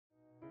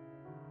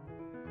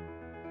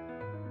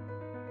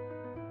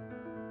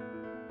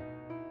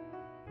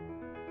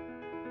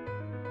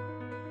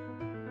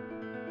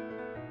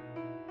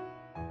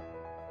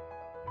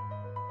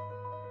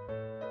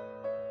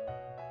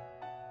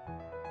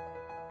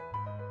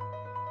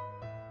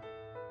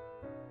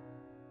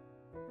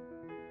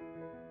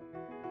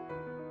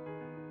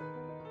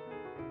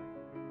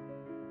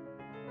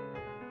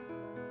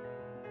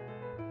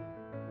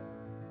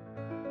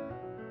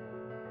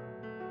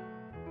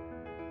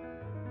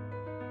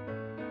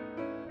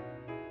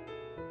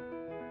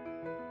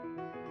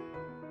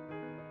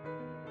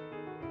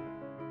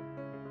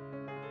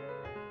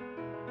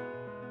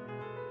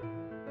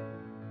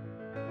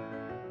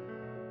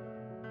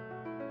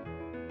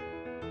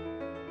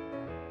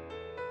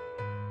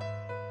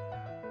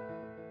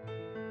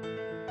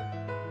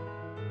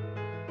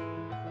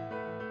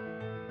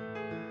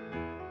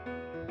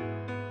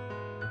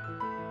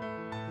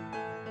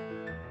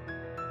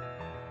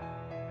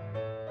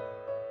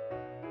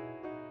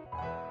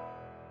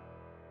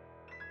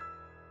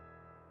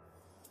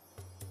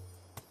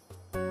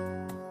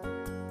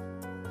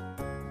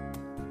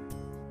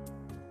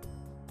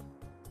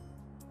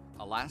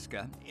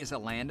Alaska is a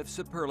land of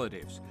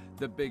superlatives.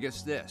 The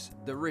biggest this,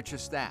 the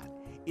richest that.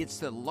 It's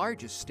the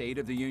largest state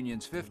of the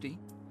Union's 50.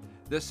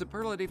 The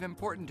superlative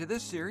important to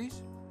this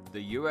series?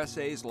 The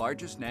USA's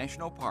largest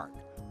national park,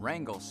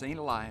 Wrangell-St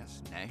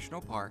Elias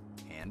National Park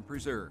and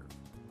Preserve.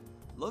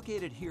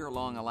 Located here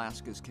along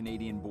Alaska's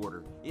Canadian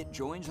border, it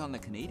joins on the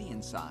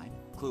Canadian side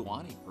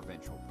Kluane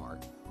Provincial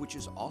Park, which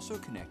is also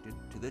connected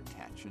to the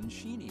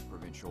Tatshenshini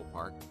Provincial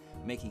Park,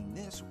 making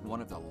this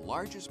one of the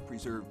largest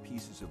preserved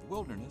pieces of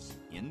wilderness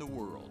in the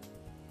world.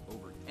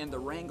 And the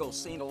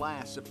Wrangell-St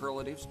Elias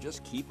superlatives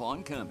just keep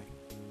on coming.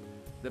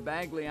 The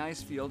Bagley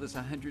ice field is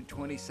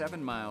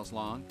 127 miles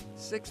long,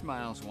 6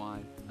 miles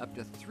wide, up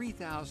to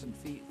 3,000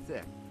 feet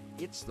thick.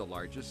 It's the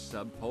largest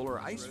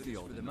subpolar ice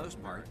field for the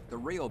most part, the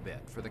rail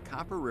bed for the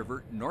Copper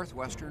River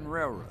Northwestern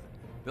Railroad,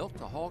 built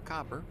to haul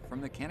copper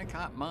from the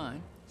Kennecott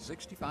mine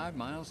 65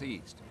 miles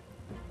east.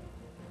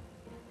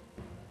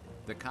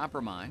 The copper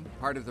mine,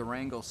 part of the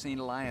Wrangell-St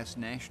Elias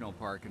National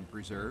Park and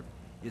Preserve,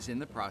 is in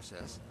the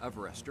process of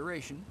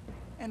restoration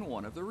and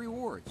one of the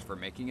rewards for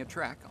making a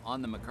trek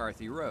on the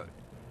McCarthy Road.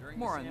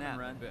 More on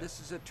that. This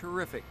is a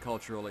terrific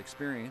cultural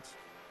experience,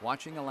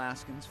 watching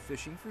Alaskans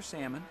fishing for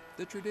salmon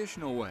the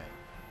traditional way,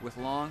 with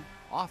long,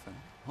 often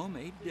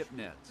homemade dip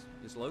nets.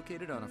 Is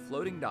located on a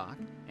floating dock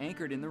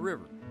anchored in the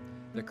river.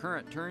 The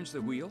current turns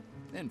the wheel,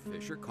 then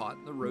fish are caught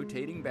in the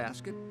rotating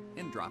basket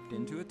and dropped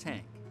into a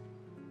tank.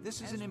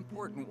 This is an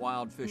important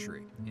wild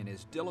fishery and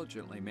is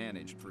diligently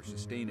managed for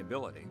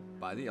sustainability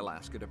by the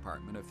Alaska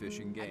Department of Fish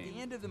and Game. At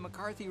the end of the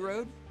McCarthy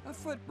Road, a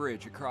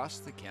footbridge across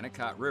the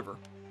Kennecott River,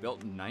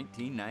 built in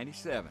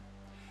 1997.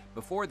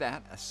 Before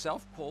that, a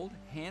self-pulled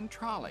hand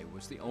trolley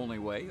was the only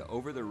way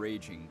over the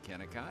raging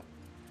Kennecott.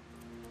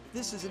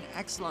 This is an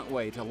excellent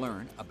way to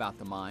learn about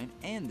the mine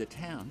and the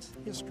town's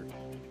history.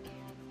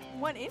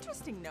 One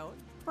interesting note,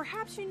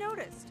 perhaps you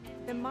noticed,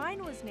 the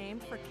mine was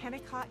named for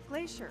Kennecott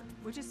Glacier,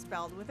 which is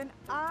spelled with an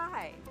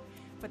I.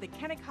 But the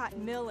Kennecott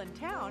Mill and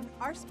town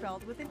are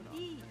spelled with an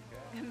E.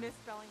 A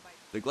misspelling by...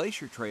 The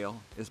Glacier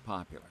Trail is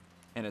popular,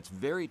 and it's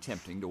very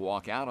tempting to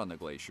walk out on the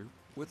glacier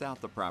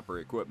without the proper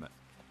equipment.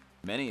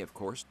 Many, of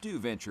course, do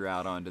venture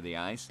out onto the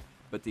ice,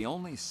 but the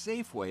only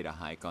safe way to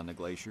hike on the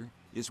glacier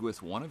is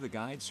with one of the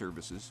guide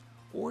services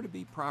or to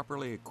be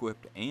properly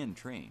equipped and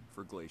trained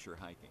for glacier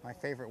hiking. My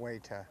favorite way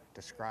to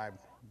describe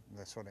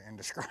the sort of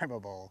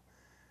indescribable,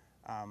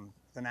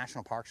 the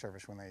National Park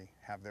Service, when they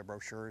have their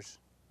brochures,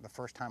 the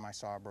first time I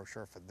saw a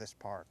brochure for this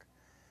park,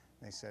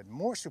 they said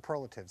more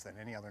superlatives than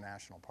any other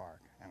national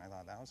park, and I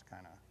thought that was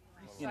kind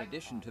of... In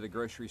addition to the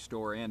grocery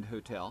store and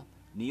hotel,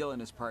 Neil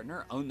and his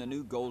partner own the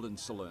new Golden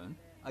Saloon,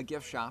 a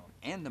gift shop,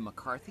 and the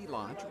McCarthy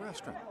Lodge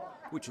restaurant,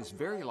 which is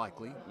very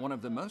likely one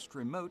of the most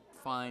remote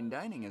fine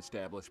dining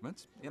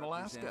establishments in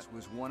Alaska. This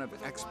was one of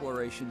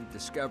exploration,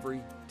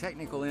 discovery,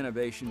 technical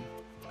innovation,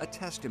 a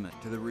testament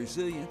to the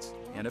resilience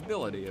and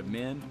ability of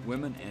men,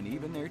 women, and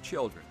even their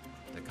children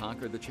to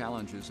conquer the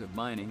challenges of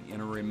mining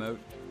in a remote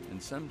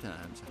and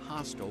sometimes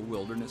hostile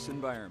wilderness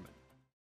environment.